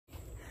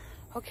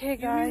Okay,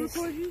 guys.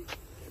 Or you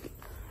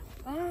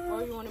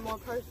want it more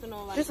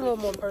personal? Like Just a little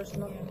more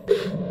personal.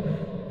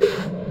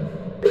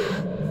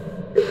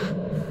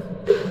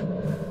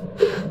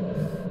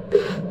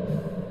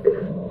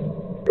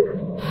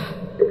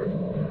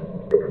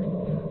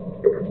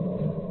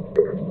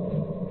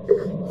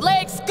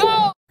 Let's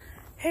go!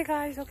 Hey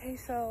guys, okay,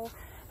 so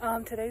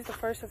today's the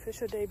first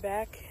official day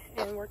back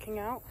and working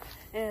out,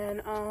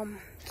 and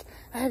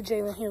I have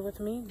Jalen here with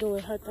me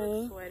doing her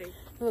thing. Sweaty.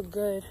 Look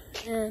good.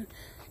 And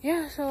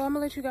yeah, so I'm gonna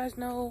let you guys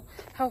know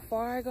how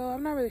far I go.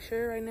 I'm not really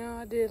sure right now.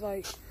 I did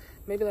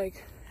maybe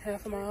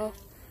half a mile.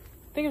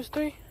 I think it was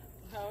 3.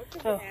 Oh,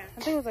 I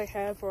think it was like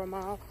half or a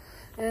mile.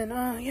 And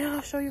yeah,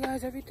 I'll show you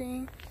guys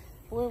everything,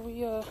 where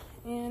we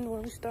end,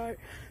 where we start.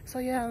 So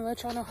yeah, I'll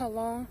let y'all know how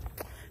long.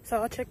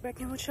 So I'll check back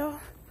in with y'all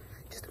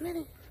just a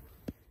minute.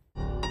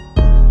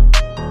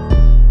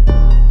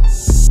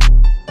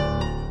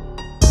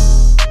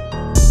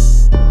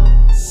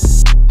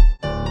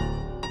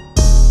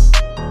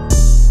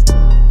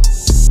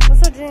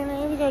 What's up,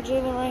 Jalen? We got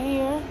Jalen right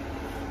here.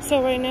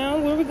 So right now,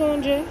 where we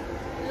going, Jay?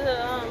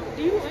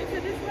 Do you enter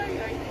this way?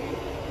 Right here?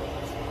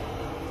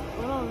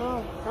 I don't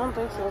know. I don't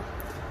think so.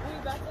 We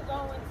about to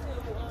go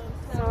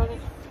into Sorry.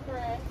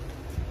 Express.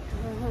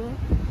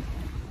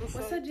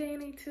 What's up,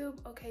 JNA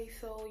Tube? Okay,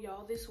 so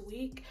y'all, this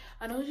week,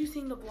 I know you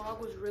seen the vlog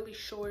was really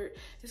short.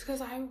 It's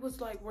because I was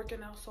like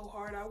working out so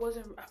hard. I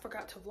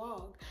forgot to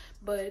vlog.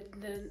 But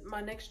then my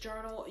next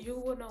journal, you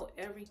will know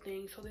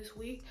everything. So this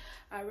week,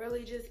 I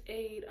really just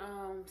ate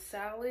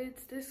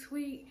salads this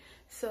week.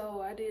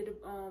 So I did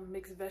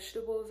mixed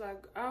vegetables. I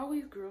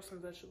always grill some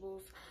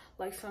vegetables,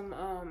 like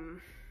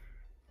some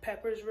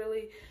peppers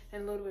really,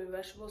 and a little bit of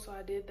vegetables. So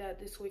I did that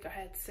this week. I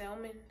had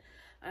salmon,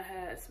 I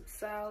had some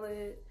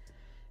salad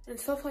and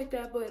stuff like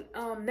that. But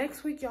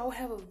next week y'all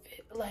have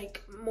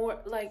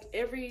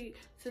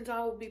since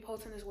I will be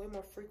posting this way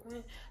more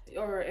frequent,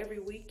 or every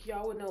week,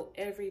 y'all would know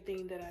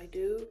everything that I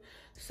do.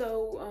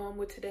 So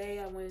with today,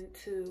 I went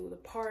to the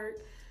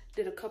park,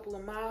 did a couple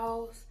of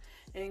miles,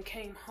 and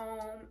came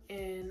home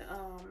and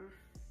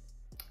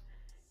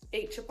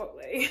ate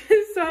Chipotle.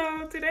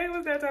 So today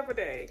was that type of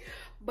day.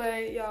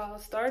 But y'all,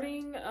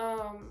 starting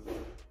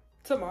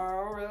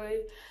tomorrow,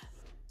 really,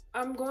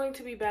 I'm going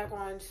to be back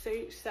on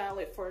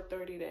salad for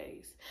 30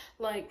 days.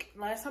 Like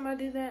last time I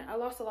did that, I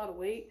lost a lot of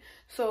weight.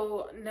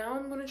 So now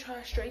I'm gonna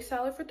try straight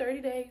salad for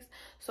 30 days.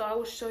 So I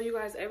will show you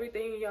guys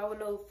everything. Y'all will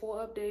know the full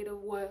update of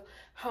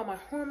how my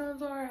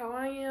hormones are, how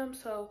I am.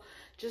 So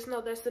just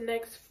know that's the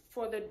next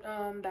for the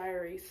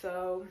diary.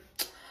 So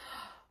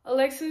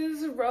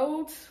Alexis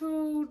road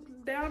to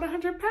down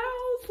 100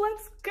 pounds.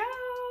 Let's go.